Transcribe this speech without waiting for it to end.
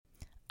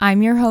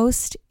I'm your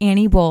host,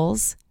 Annie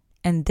Bowles,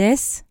 and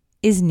this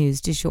is News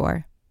du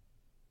Jour.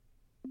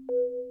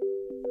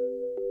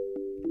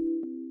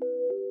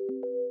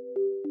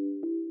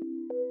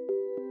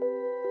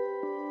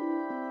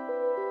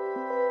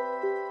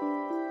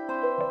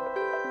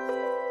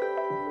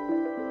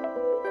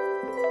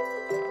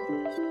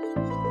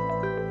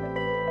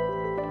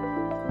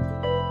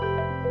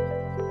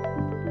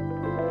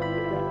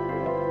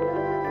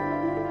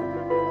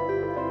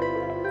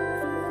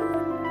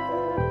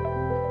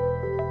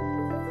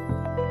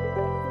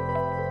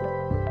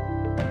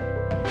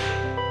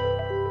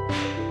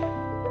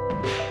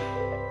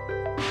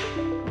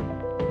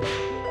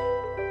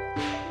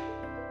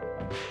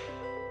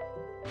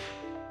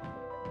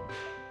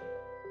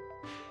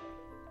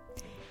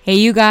 Hey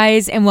you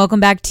guys, and welcome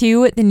back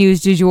to the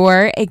News du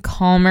Jour, a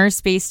calmer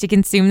space to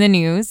consume the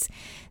news.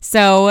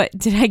 So,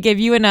 did I give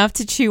you enough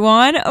to chew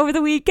on over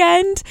the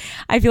weekend?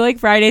 I feel like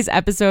Friday's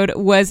episode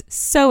was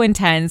so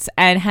intense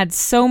and had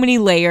so many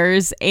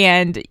layers,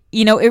 and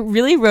it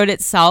really wrote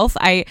itself.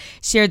 I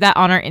shared that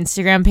on our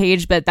Instagram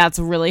page, but that's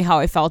really how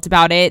I felt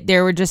about it.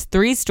 There were just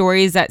 3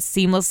 stories that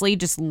seamlessly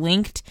just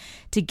linked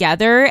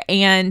together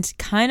and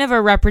kind of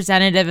a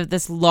representative of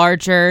this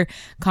larger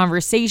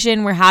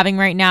conversation we're having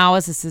right now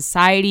as a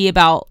society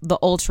about the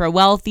ultra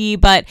wealthy.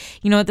 But,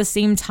 at the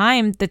same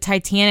time, the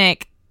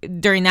Titanic,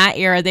 during that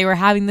era, they were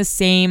having the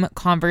same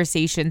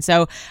conversation.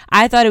 So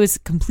I thought it was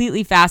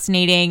completely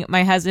fascinating.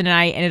 My husband and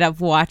I ended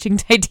up watching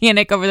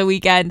Titanic over the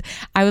weekend.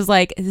 I was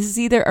like, this is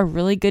either a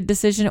really good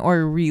decision or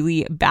a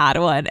really bad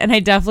one. And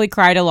I definitely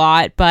cried a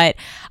lot. But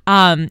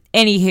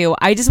anywho,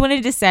 I just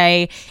wanted to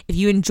say, if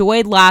you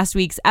enjoyed last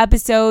week's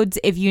episodes,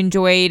 if you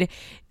enjoy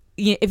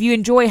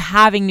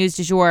having News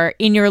du Jour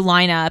in your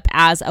lineup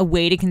as a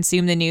way to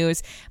consume the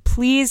news,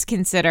 please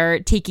consider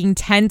taking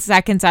 10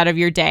 seconds out of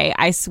your day.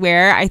 I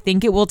swear, I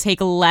think it will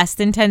take less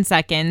than 10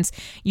 seconds.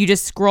 You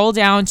just scroll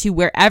down to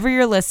wherever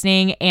you're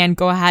listening and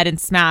go ahead and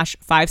smash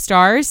 5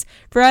 stars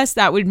for us.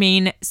 That would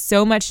mean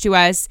so much to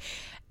us.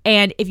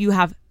 And if you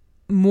have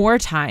more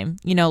time,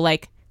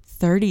 like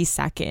 30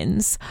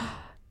 seconds,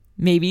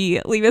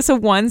 maybe leave us a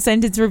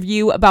 1-sentence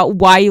review about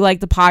why you like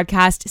the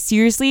podcast.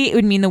 Seriously, it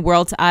would mean the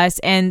world to us.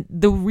 And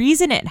the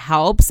reason it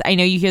helps, I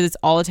know you hear this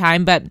all the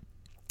time, but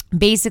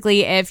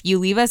basically, if you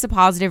leave us a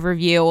positive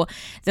review,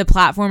 the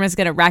platform is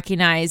going to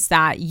recognize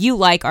that you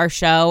like our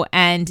show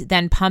and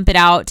then pump it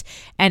out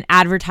and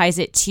advertise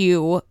it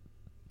to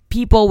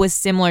people with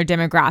similar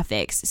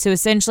demographics. So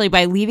essentially,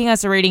 by leaving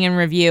us a rating and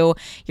review,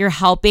 you're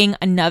helping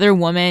another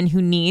woman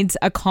who needs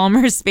a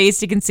calmer space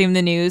to consume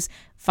the news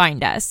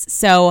find us.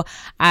 So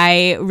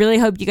I really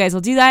hope you guys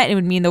will do that. It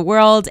would mean the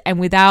world.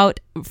 And without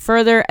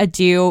further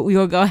ado, we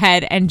will go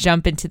ahead and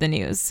jump into the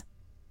news.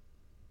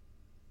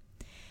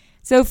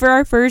 So for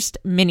our first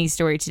mini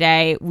story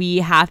today, we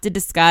have to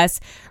discuss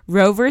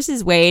Roe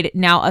versus Wade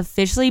now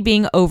officially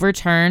being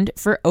overturned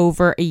for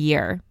over a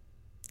year.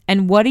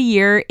 And what a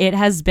year it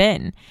has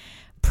been.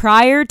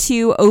 Prior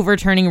to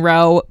overturning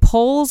Roe,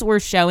 polls were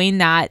showing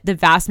that the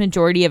vast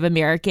majority of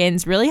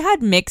Americans really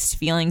had mixed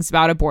feelings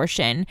about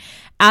abortion.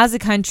 As a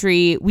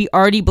country, we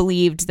already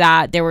believed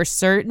that there were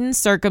certain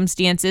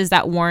circumstances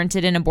that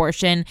warranted an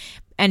abortion,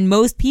 and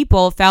most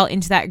people fell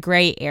into that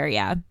gray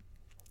area.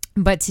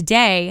 But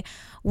today,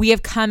 we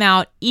have come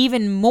out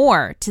even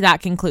more to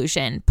that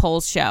conclusion,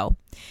 polls show.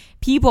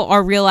 People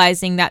are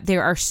realizing that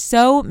there are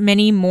so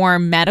many more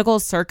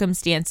medical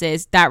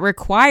circumstances that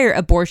require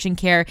abortion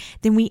care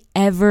than we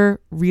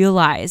ever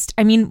realized.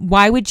 I mean,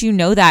 why would you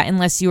know that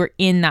unless you were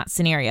in that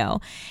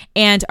scenario?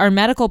 And our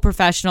medical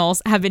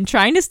professionals have been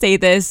trying to say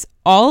this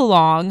all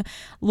along.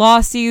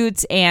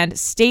 Lawsuits and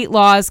state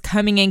laws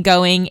coming and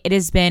going. It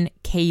has been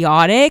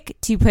chaotic,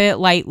 to put it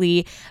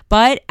lightly.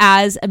 But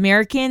as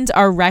Americans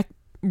are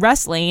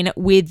wrestling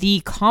with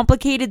the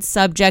complicated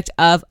subject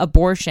of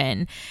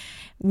abortion,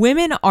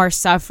 women are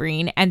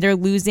suffering and they're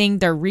losing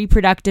their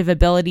reproductive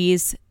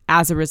abilities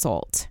as a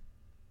result.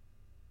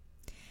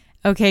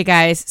 Okay,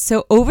 guys,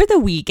 so over the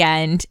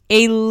weekend,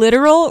 a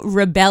literal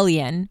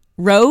rebellion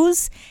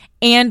rose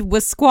and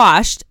was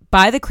squashed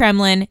by the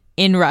Kremlin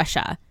in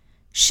Russia.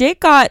 Shit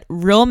got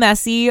real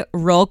messy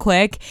real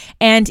quick,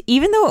 and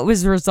even though it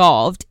was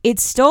resolved, it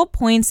still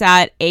points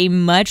at a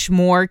much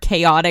more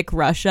chaotic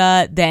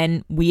Russia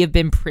than we have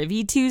been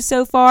privy to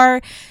so far,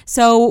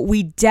 so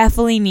we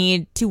definitely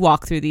need to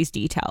walk through these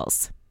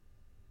details.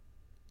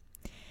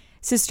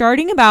 So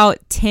starting about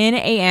 10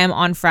 a.m.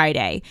 on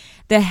Friday,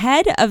 the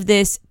head of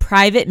this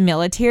private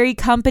military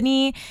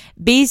company,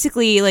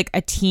 basically like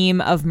a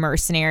team of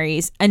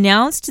mercenaries,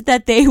 announced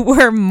that they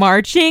were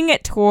marching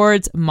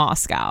towards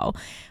Moscow.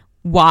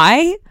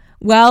 Why?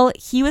 Well,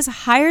 he was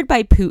hired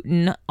by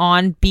Putin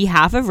on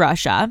behalf of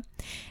Russia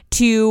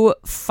to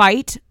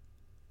fight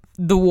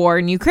the war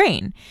in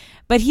Ukraine.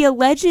 But he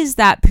alleges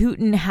that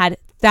Putin had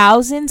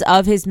thousands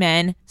of his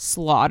men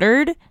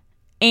slaughtered,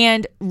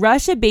 and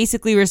Russia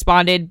basically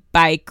responded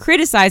by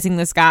criticizing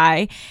this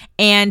guy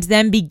and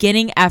then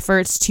beginning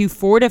efforts to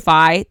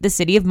fortify the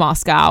city of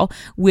Moscow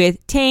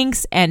with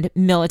tanks and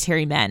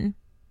military men.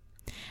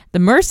 The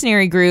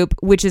mercenary group,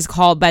 which is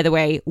called, by the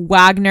way,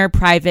 Wagner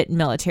Private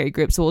Military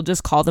Group, so we'll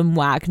just call them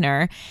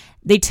Wagner,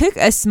 they took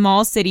a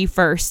small city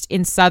first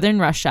in southern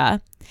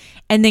Russia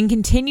and then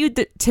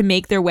continued to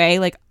make their way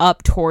like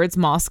up towards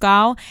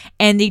Moscow.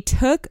 And they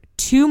took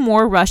 2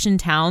 more Russian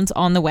towns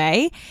on the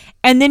way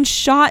and then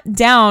shot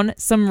down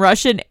some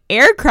Russian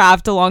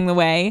aircraft along the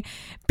way,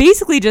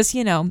 basically just,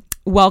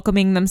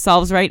 welcoming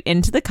themselves right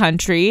into the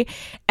country.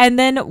 And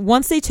then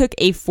once they took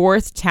a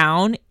 4th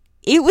town,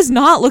 it was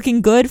not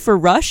looking good for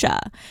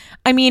Russia.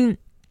 I mean,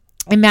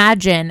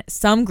 imagine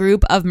some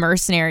group of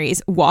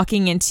mercenaries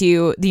walking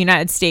into the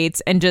United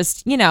States and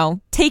just,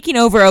 taking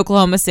over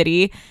Oklahoma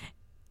City.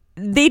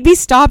 They'd be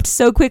stopped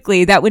so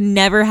quickly. That would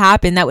never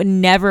happen. That would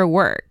never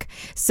work.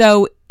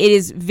 So it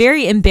is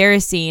very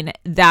embarrassing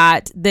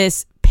that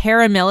this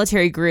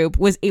paramilitary group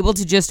was able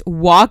to just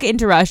walk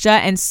into Russia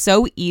and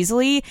so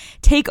easily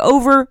take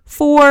over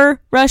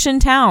 4 Russian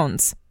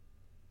towns.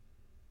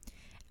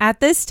 At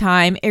this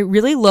time, it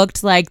really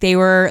looked like they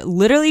were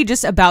literally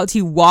just about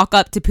to walk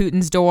up to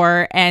Putin's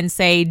door and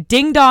say,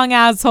 "Ding dong,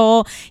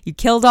 asshole, you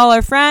killed all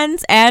our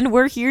friends and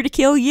we're here to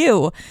kill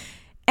you."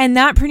 And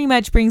that pretty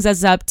much brings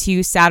us up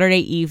to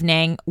Saturday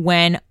evening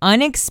when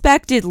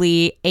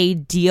unexpectedly a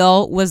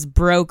deal was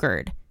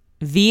brokered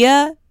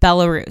via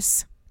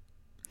Belarus.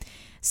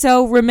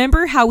 So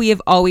remember how we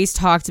have always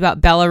talked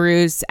about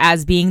Belarus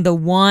as being the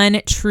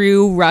one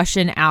true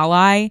Russian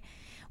ally?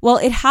 Well,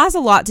 it has a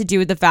lot to do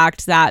with the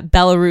fact that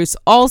Belarus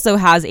also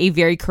has a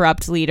very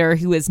corrupt leader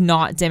who is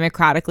not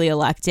democratically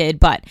elected.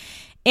 But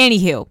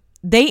anywho,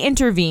 they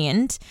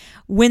intervened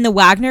when the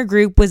Wagner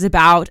Group was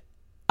about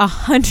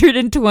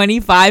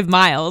 125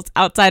 miles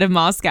outside of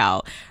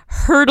Moscow,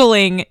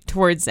 hurtling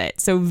towards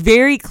it. So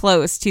very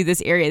close to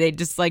this area. They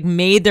just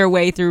made their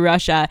way through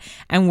Russia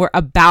and were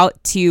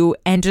about to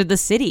enter the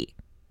city.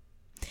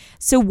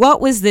 So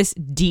what was this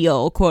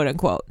deal, quote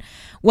unquote?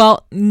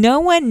 Well, no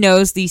one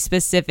knows the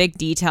specific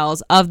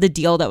details of the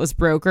deal that was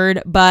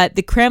brokered, but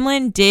the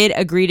Kremlin did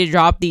agree to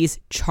drop these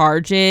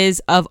charges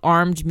of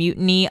armed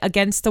mutiny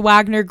against the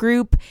Wagner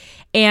Group,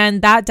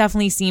 and that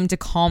definitely seemed to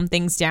calm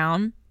things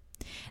down.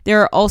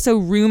 There are also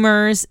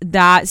rumors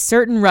that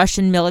certain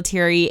Russian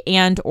military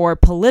and or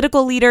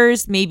political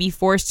leaders may be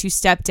forced to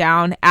step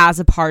down as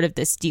a part of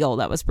this deal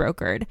that was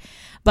brokered.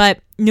 But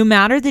no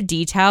matter the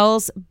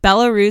details,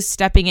 Belarus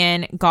stepping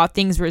in got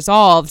things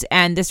resolved,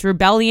 and this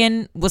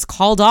rebellion was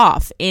called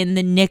off in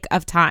the nick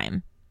of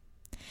time.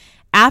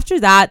 After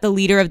that, the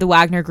leader of the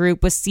Wagner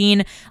Group was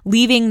seen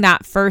leaving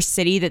that first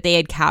city that they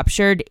had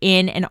captured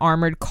in an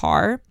armored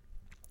car.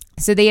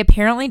 So they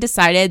apparently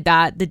decided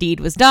that the deed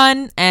was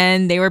done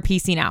and they were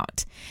peacing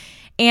out.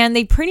 And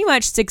they pretty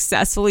much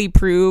successfully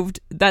proved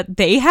that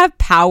they have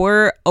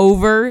power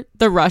over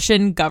the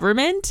Russian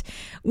government,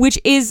 which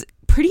is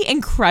pretty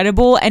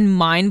incredible and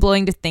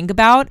mind-blowing to think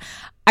about.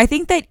 I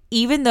think that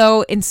even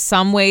though in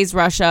some ways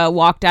Russia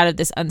walked out of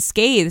this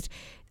unscathed,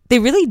 they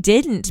really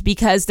didn't,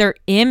 because their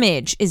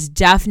image is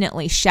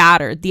definitely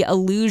shattered. The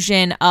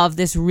illusion of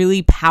this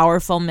really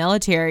powerful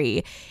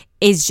military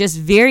is just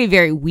very,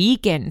 very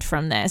weakened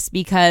from this,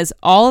 because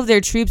all of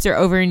their troops are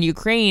over in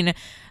Ukraine,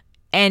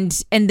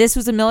 and this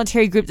was a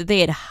military group that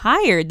they had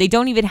hired. They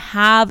don't even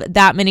have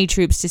that many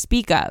troops to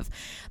speak of.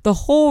 The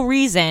whole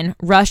reason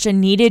Russia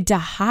needed to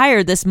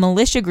hire this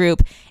militia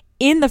group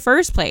in the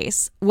first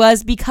place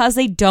was because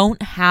they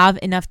don't have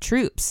enough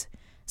troops.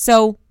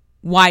 So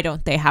why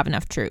don't they have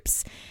enough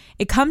troops?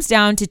 It comes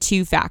down to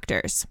 2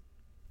 factors.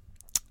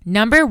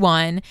 Number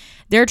 1,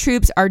 their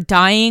troops are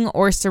dying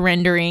or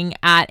surrendering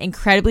at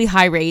incredibly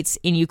high rates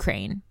in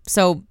Ukraine.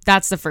 So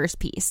that's the first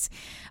piece.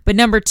 But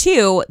number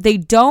 2, they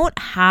don't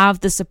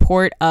have the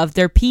support of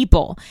their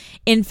people.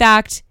 In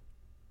fact,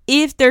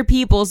 if their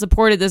people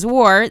supported this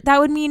war, that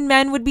would mean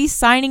men would be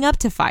signing up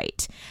to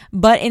fight.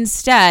 But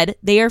instead,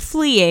 they are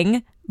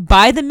fleeing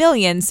by the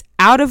millions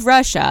out of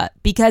Russia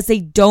because they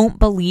don't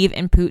believe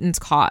in Putin's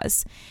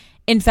cause.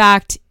 In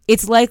fact,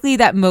 it's likely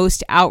that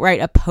most outright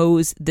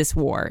oppose this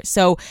war.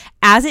 So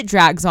as it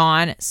drags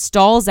on,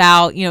 stalls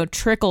out,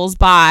 trickles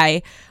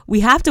by, we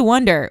have to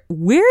wonder,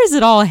 where is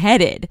it all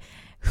headed?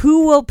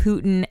 Who will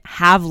Putin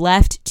have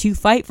left to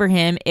fight for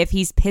him if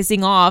he's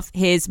pissing off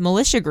his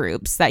militia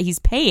groups that he's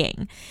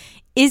paying?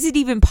 Is it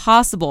even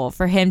possible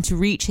for him to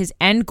reach his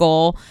end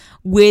goal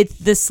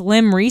with the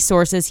slim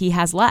resources he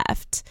has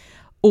left?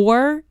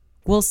 Or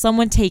will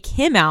someone take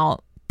him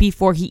out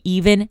before he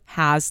even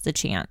has the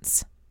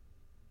chance?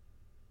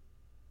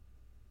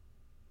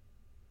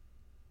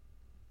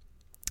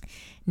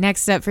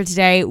 Next up for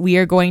today, we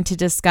are going to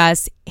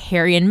discuss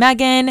Harry and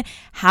Meghan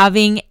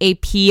having a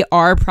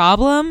PR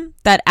problem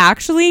that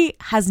actually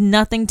has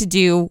nothing to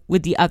do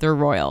with the other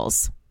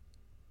royals.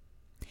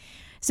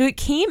 So it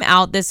came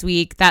out this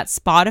week that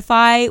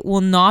Spotify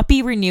will not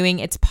be renewing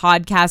its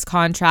podcast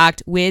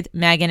contract with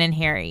Meghan and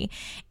Harry.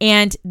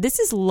 And this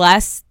is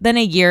less than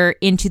a year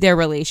into their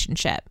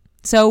relationship.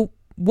 So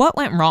what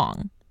went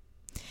wrong?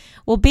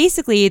 Well,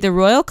 basically, the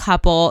royal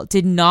couple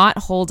did not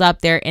hold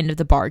up their end of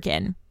the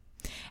bargain.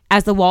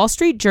 As the Wall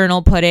Street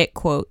Journal put it,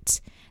 quote,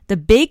 The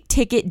big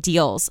ticket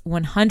deals,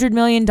 $100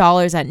 million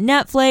at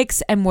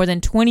Netflix and more than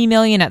 $20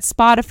 million at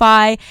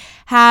Spotify,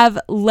 have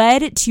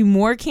led to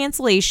more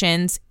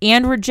cancellations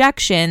and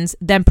rejections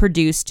than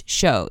produced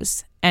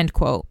shows, end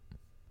quote.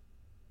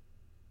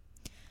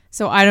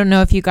 So I don't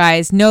know if you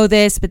guys know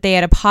this, but they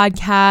had a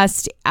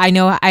podcast. I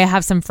know I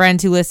have some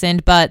friends who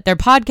listened, but their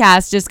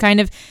podcast just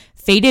kind of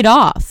faded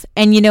off.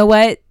 And you know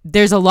what?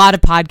 There's a lot of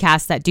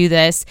podcasts that do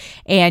this.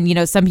 And, you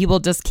know, some people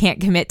just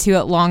can't commit to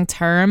it long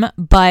term,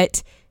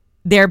 but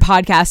their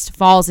podcast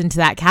falls into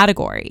that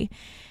category.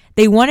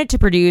 They wanted to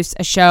produce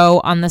a show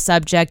on the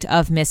subject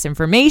of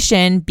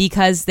misinformation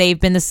because they've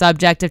been the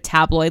subject of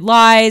tabloid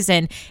lies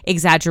and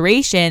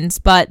exaggerations,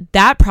 but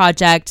that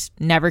project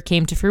never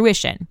came to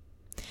fruition.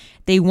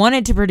 They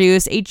wanted to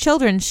produce a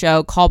children's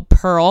show called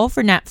Pearl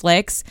for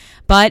Netflix,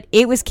 but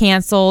it was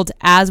canceled,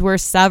 as were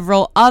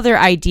several other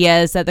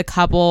ideas that the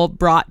couple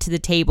brought to the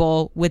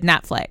table with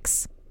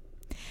Netflix.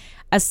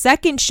 A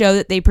second show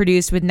that they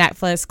produced with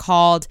Netflix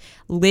called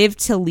Live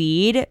to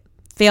Lead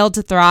failed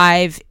to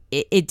thrive.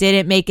 It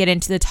didn't make it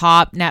into the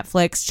top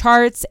Netflix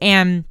charts,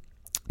 and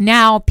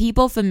now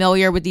people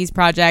familiar with these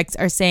projects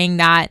are saying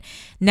that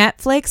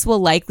Netflix will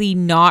likely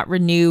not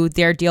renew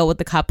their deal with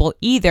the couple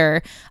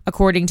either,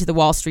 according to the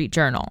Wall Street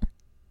Journal.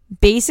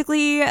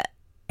 Basically,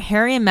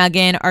 Harry and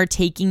Meghan are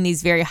taking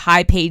these very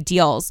high-paid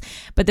deals,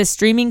 but the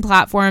streaming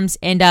platforms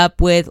end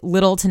up with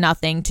little to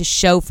nothing to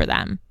show for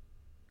them.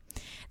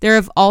 There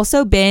have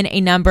also been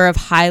a number of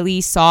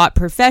highly sought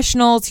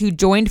professionals who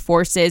joined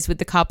forces with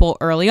the couple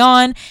early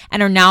on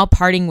and are now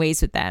parting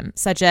ways with them,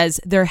 such as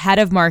their head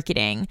of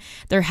marketing,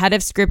 their head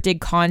of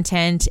scripted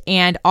content,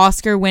 and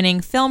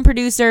Oscar-winning film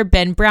producer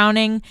Ben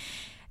Browning.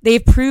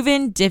 They've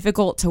proven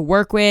difficult to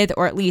work with,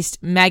 or at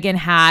least Meghan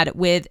had,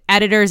 with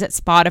editors at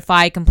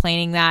Spotify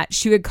complaining that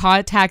she would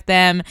contact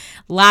them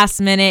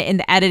last minute in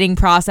the editing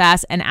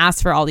process and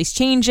ask for all these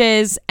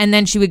changes, and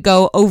then she would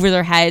go over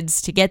their heads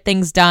to get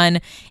things done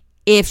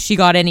if she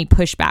got any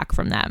pushback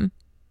from them.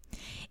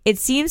 It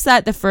seems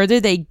that the further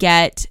they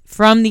get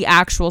from the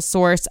actual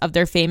source of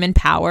their fame and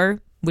power,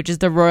 which is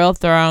the royal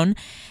throne,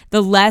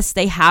 the less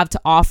they have to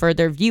offer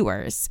their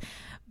viewers.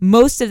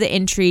 Most of the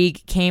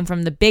intrigue came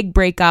from the big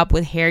breakup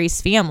with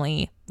Harry's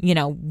family. You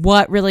know,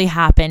 what really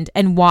happened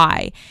and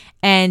why.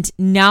 And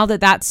now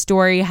that that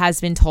story has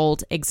been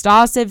told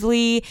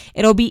exhaustively,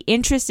 it'll be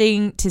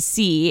interesting to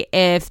see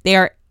if they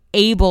are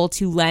able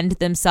to lend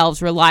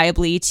themselves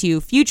reliably to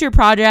future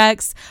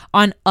projects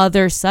on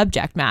other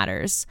subject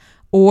matters,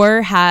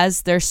 or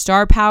has their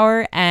star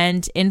power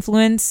and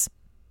influence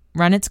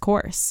run its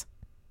course?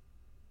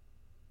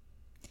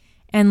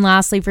 And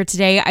lastly for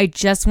today, I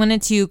just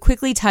wanted to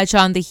quickly touch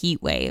on the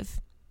heat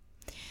wave.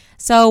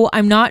 So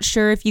I'm not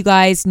sure if you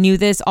guys knew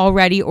this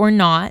already or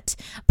not,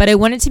 but I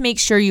wanted to make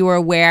sure you were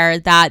aware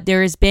that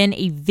there has been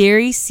a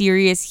very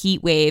serious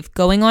heat wave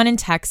going on in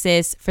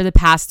Texas for the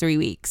past 3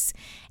 weeks.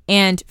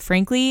 And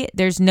frankly,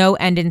 there's no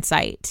end in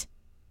sight.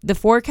 The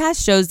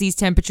forecast shows these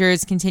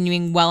temperatures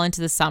continuing well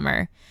into the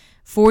summer.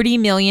 40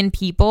 million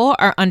people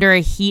are under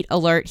a heat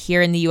alert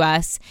here in the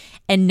US,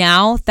 and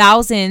now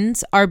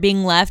thousands are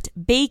being left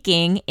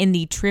baking in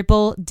the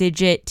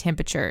triple-digit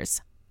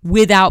temperatures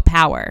without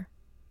power.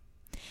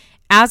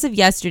 As of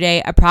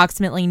yesterday,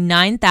 approximately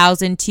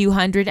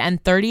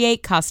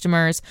 9,238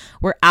 customers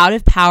were out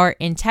of power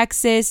in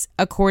Texas,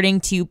 according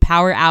to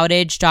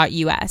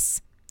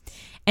poweroutage.us.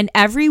 And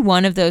every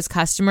one of those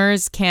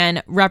customers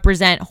can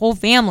represent whole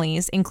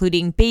families,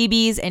 including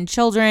babies and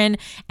children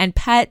and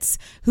pets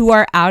who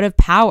are out of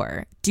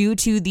power due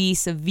to the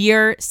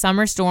severe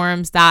summer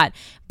storms that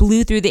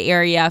blew through the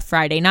area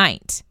Friday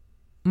night.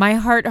 My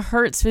heart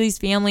hurts for these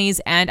families,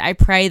 and I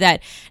pray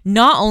that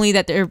not only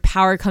that their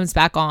power comes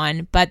back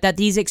on, but that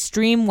these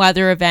extreme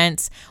weather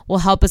events will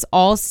help us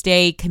all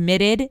stay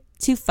committed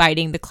to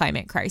fighting the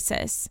climate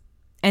crisis.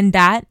 And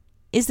that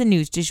is the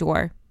news du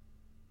jour.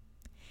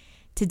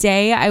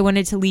 Today, I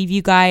wanted to leave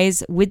you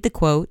guys with the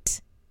quote,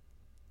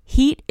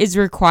 "Heat is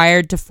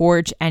required to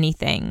forge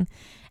anything.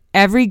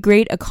 Every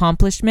great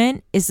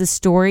accomplishment is the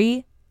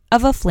story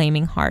of a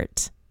flaming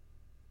heart."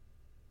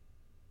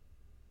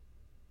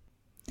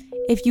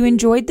 If you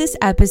enjoyed this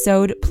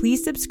episode,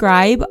 please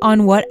subscribe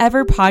on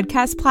whatever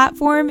podcast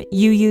platform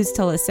you use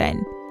to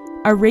listen.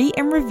 A rate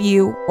and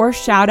review or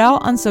shout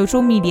out on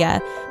social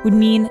media would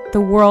mean the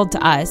world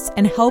to us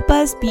and help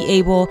us be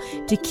able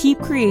to keep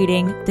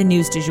creating the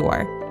news du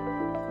jour.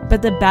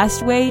 But the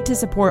best way to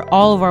support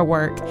all of our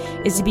work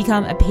is to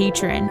become a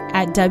patron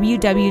at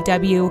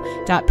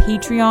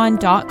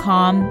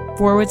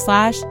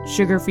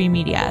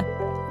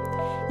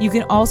www.patreon.com/sugarfreemedia. You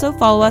can also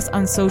follow us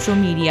on social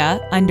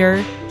media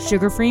under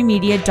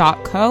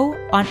sugarfreemedia.co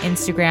on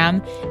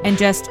Instagram and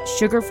just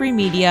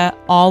sugarfreemedia,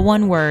 all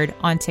one word,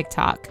 on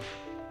TikTok.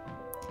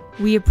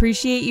 We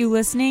appreciate you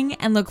listening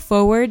and look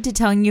forward to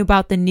telling you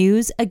about the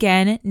news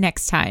again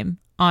next time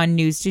on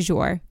News du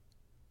Jour.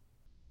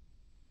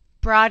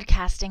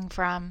 Broadcasting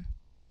from